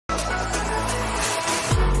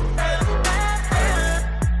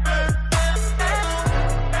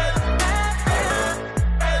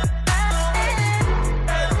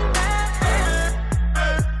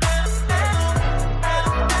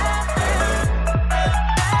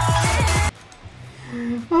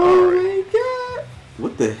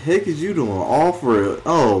heck is you doing? All for it.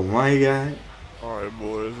 Oh my god. Alright,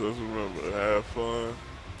 boys, let's remember, have fun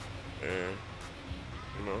and,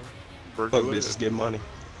 you know, work Fuck bitches, get money.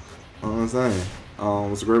 You know what I'm saying?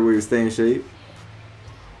 It's a great way to stay in shape.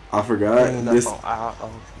 I forgot this.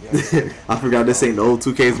 Yeah. I forgot this ain't the old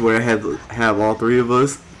 2Ks where I had to have all three of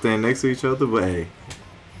us stand next to each other, but hey.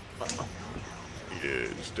 Yeah,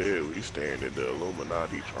 instead we stand in the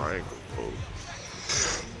Illuminati triangle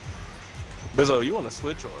pose. Bizzo, you want to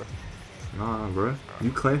switch or? Nah, bro.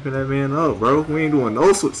 You clamping that man up, bro. We ain't doing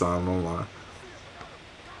no switch on no line.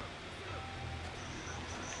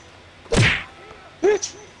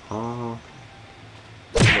 Bitch. Oh.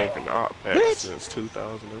 Smoking op pack since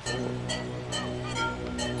 2004.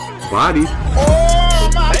 Body. Oh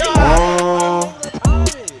my god! Oh.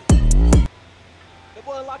 That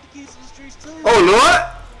boy unlocked the keys to the streets too. Oh Lord.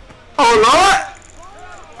 Oh Lord.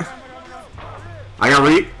 I got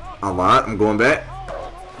read. A lot. I'm going back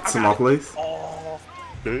to my place. Oh.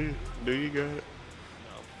 Do you got it?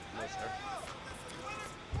 No, sir.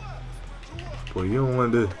 Boy, you don't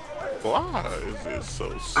want to do. Why is it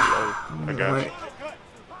so slow? I got you.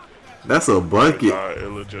 That's a bucket.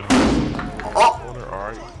 Illegitimate. Oh.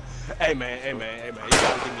 Alright. Hey man. You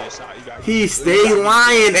gotta give me a shot. You gotta. He stay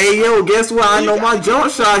lying. Hey yo, guess what? I know my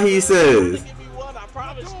jump shot. He says. Give me one, I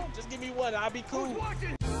promise you. Just give me one, I'll be cool.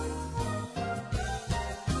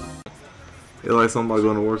 It's like somebody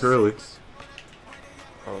going to work early.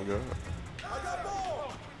 Oh god.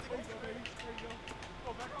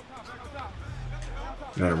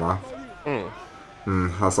 Never mind.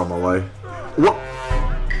 That's on my way. What?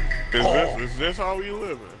 Is this how we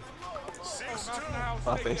living?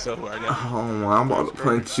 I think so right now. Oh my, I'm about to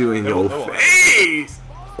punch you in your face.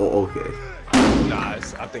 Oh, okay. Nah,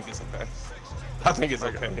 I think it's okay. I think it's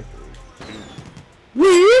okay.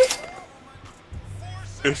 Wee?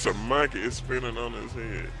 It's a monkey spinning on his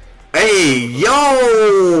head. Hey,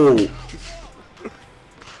 yo!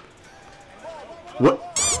 What?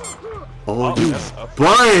 Oh, you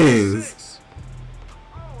buns!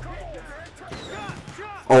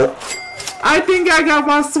 Oh, I think I got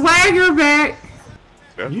my swagger back.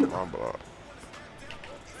 That's my block.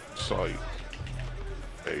 Saw you.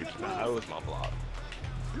 Hey, Nah, that was my block.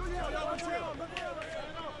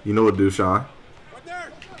 You know what to do, Sean.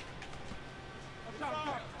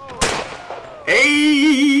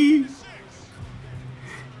 Hey!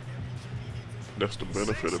 that's the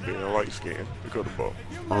benefit of being light skinned. Because of the ball.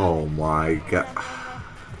 Oh my god.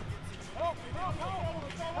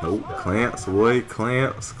 Nope, clamps, boy,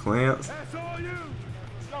 clamps.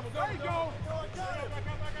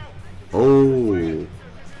 Oh.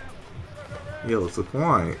 Yo,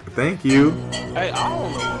 Saquon, thank you. Hey, I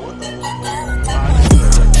don't know what the fuck.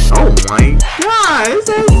 Oh my god, it's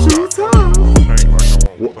actually tough.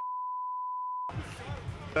 What?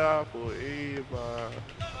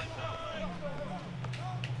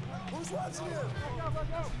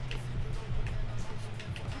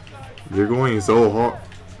 You're going so hard.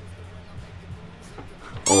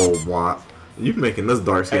 Oh my. You making us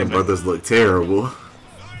dark skinned brothers look terrible.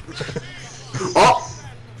 Oh!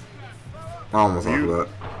 I almost off that.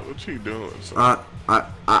 What you doing, son?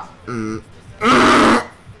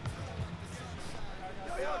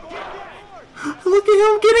 Look at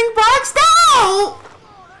him getting boxed out!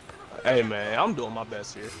 Hey man, I'm doing my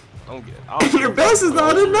best here. Your best is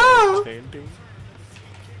not enough! I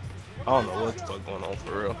don't know what the fuck going on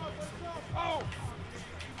for real.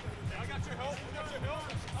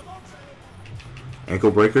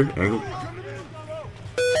 Ankle breaker? Ankle.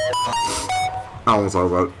 I don't want to talk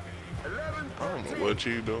about it. I don't know what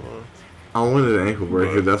you doing. I wanted an ankle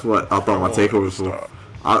breaker. That's what I thought my takeover was for.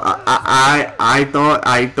 I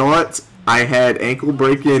thought I had ankle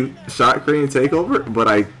breaking shot creating takeover, but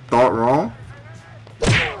I thought wrong.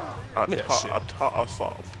 I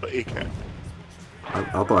saw a play cat.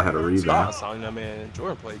 I thought I had a rebound. I saw that man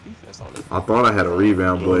Jordan play defense on it. I thought I had a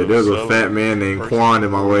rebound, but there's a fat man named Quan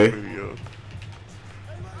in my way.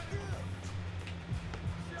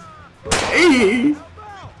 Hey!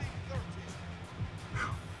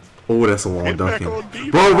 Oh, that's a long dunking.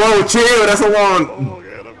 Bro, chill. That's a long.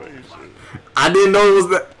 I didn't know it was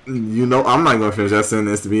that. You know, I'm not gonna finish that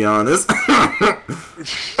sentence to be honest.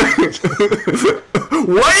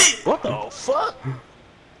 Wait! What the fuck?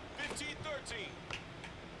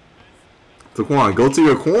 Taquan, go to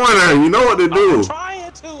your corner. You know what to do. I'm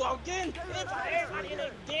trying to. I'm getting hit by everybody in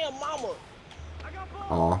that damn mama.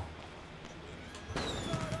 Aw.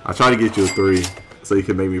 I tried to get you a 3 so you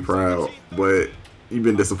could make me proud, but you've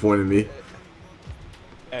been disappointing me.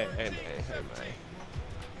 Hey man.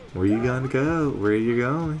 Where you gonna go? Where you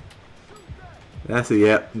going? That's it.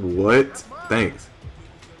 Yeah. What? Thanks.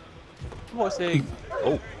 Boy say,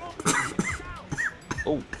 oh.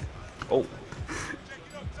 Oh. Oh.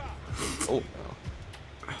 Oh.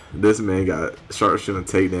 This man got sharpshooter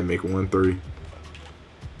take that make 1 3.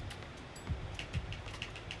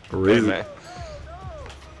 Hey, man.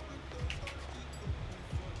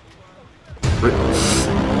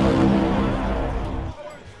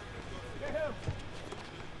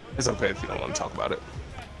 It's okay if you don't want to talk about it.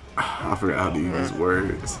 I forgot how to use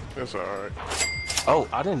words. That's alright. Oh,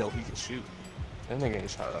 I didn't know he could shoot. That nigga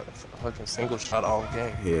ain't shot a fucking single shot all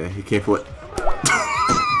game. Yeah, he can't play.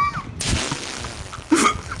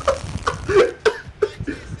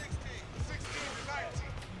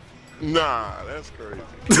 Nah, that's crazy.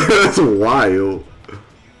 That's wild.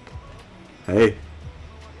 Hey.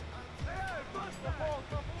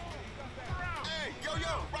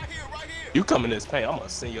 You come in this paint, I'm gonna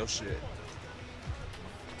send your shit.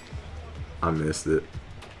 I missed it.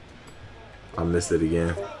 I missed it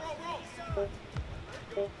again.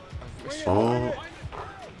 Oh.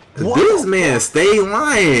 What? This man stay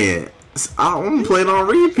lying. I'm playing on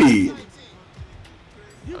repeat.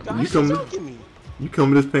 You You come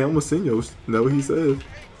in this paint, I'm gonna send you. Know what he says.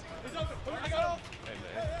 Hey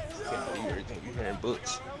man, you can't believe everything you hearing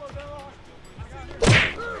books.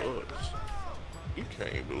 You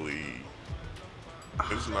can't believe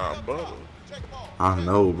it's not butter. I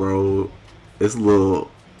know, bro. It's a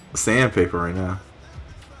little sandpaper right now.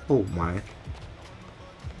 Oh my.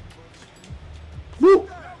 Woo.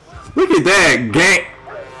 Look at that gang.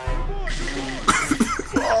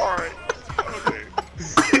 Alright. Okay.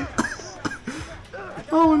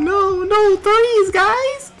 Oh no, no threes,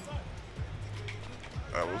 guys.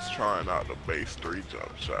 I was trying out the base 3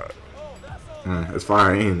 jump shot. It's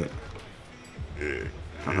fire, ain't it? Yeah.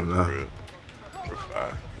 I don't know. For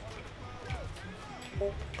 5. I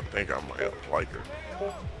think I might like her.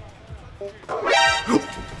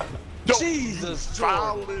 Jesus,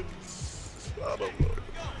 Jordi.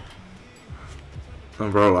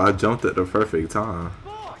 Bro, I jumped at the perfect time.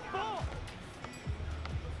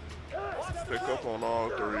 Pick up on all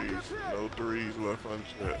threes. No threes left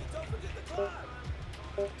unchecked.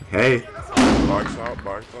 Hey. Box out,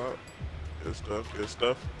 box out. Good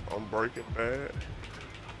stuff. I'm breaking bad.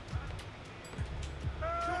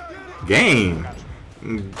 Game.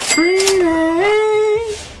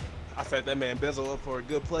 I set that man Bezel up for a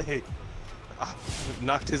good play. I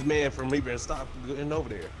knocked his man from even stop getting over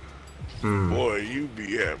there. Boy, you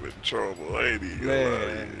be having trouble, ain't you?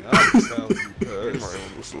 Man, I'm telling you, You cuz. might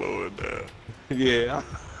want to slow it down. Yeah.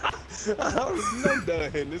 I'm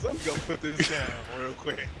done hitting this. I'm gonna put this down real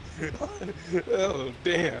quick. Oh,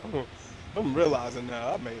 damn. I'm realizing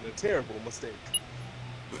now I made a terrible mistake.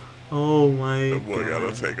 Oh my That boy god.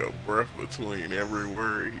 gotta take a breath between every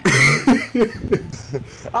word.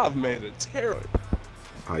 I've made a terrible.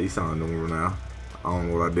 Oh, you sound normal now. I don't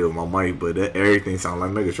know what I did with my mic, but everything sounded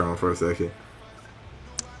like Megatron for a second.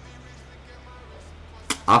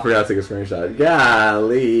 I forgot to take a screenshot.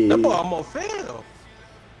 Golly. That boy almost failed.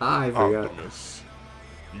 I forgot. Optimus,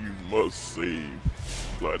 you must save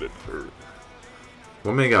Flooded Earth.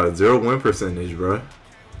 My man got a 0 win percentage, bro.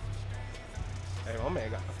 Hey, my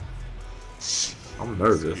man got. I'm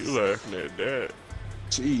nervous. You laughing at that?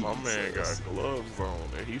 Jeez. My man got gloves on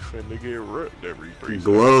and he finna get ripped every 3 seconds.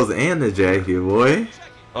 Gloves and the jacket, boy.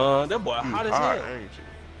 That boy You hot as hot, hell. ain't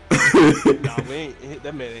you? Nah, we ain't hit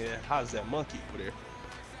that man ain't hot as that monkey over there.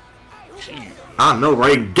 Jeez. I know,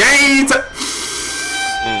 right? Game time.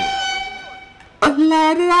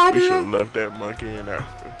 We should've left that monkey in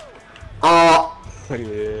after. Oh.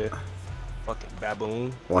 Yeah. Fucking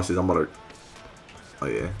baboon. Watch this. I'm about to. Oh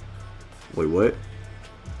yeah. Wait, what?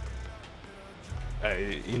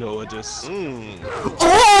 Hey, you know what? Just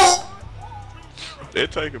Oh!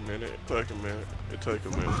 It take a minute.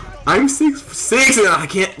 I'm 6'6" and I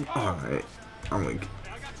can't. All right. I'm like.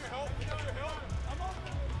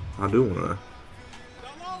 I do wanna.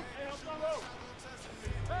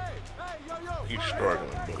 You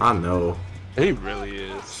struggling, buddy. I know. he really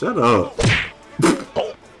is. Shut up.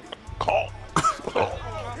 Call.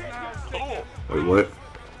 Wait, what?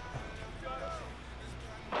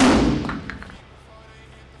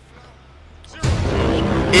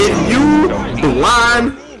 If you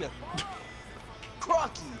blind,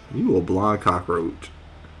 Crocky. you a blind cockroach.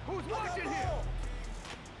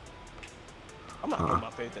 I'm not putting my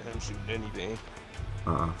faith in him shooting anything.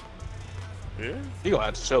 Yeah? He gonna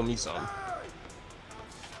have to show me something.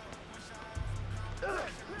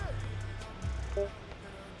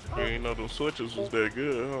 You ain't know those switches was that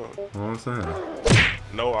good, huh? You know what I'm saying?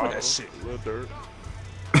 No, I that shit. little dirt.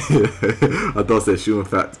 I thought it said shooting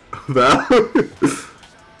fat.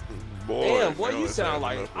 Boy, Damn, Boy, you sound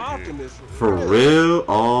like Optimus. For real?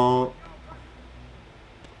 Oh.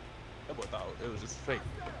 That boy thought it was just fake.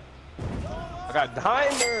 I got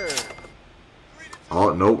Dimer.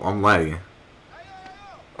 Oh, nope, I'm lagging.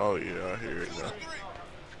 Oh, yeah, I hear it now.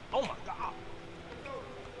 Oh, my God.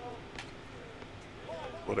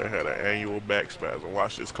 Well, they had an annual back spasm.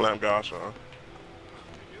 Watch this clamp gosh on.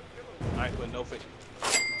 I ain't putting no fake.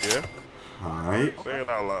 Yeah? Alright. Say it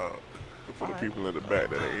out loud. For the people in the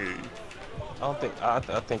back that ain't hear you. I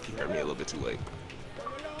think you heard me a little bit too late.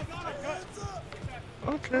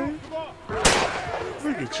 Okay.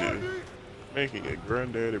 Look at you. Making a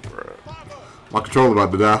granddaddy proud. My controller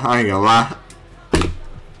about to die, I ain't gonna lie.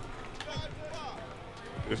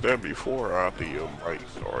 Is that before or after your mic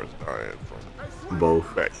starts dying from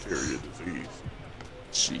Both. bacteria disease?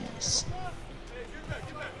 Jeez.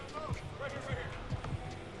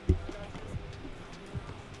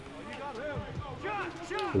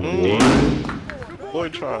 Boy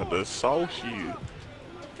tried to sauce you.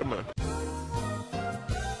 Come on.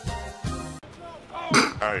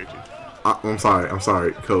 Alright. I'm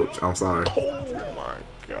sorry, coach, I'm sorry. Oh my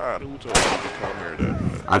God, who told you to come here that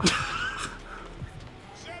much?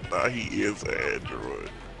 Nah, he is an android.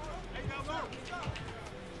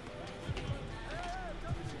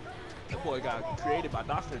 That boy got created by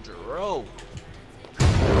Dr. Jerome.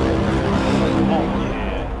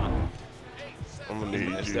 I'm gonna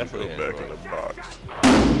need you to go back in the box.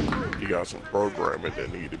 You got some programming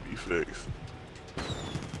that need to be fixed.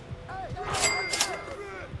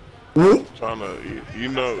 Trying to, you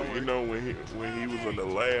know when he was in the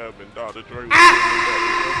lab and Dr. Dre was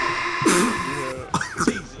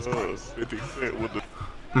in the 50 Cent with the.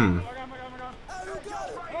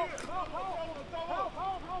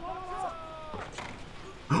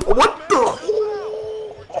 What the?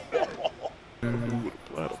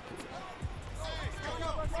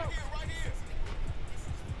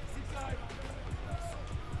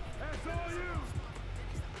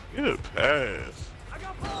 Good pass.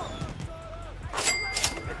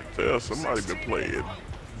 Tell somebody been playing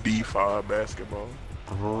D5 basketball.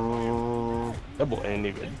 Oh. That boy ain't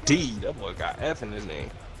even D. That boy got F in his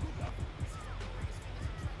name.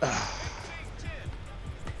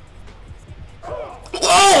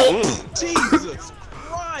 Oh! Jesus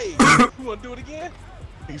Christ! You wanna do it again?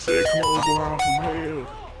 He said, "Close line from hell."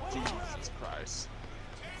 Jesus Christ.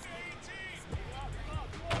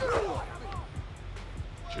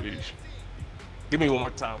 Jeez. Give me one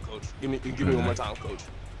more time, coach. Give me one more time, coach.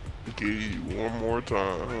 Give you one more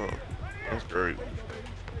time, huh? That's crazy.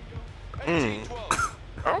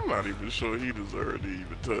 I'm not even sure he deserved to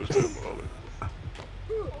even touch that ball.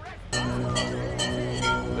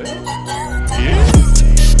 Yeah.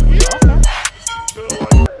 Feel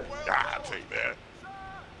like, I'll take that.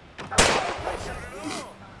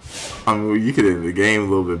 I mean, you could end the game a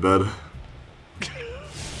little bit better.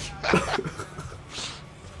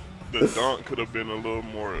 The dunk could have been a little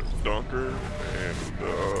more dunker, and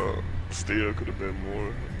steal could have been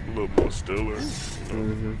a little more stiller. You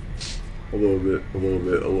know? A little bit. Yeah,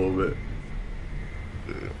 a little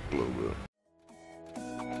bit.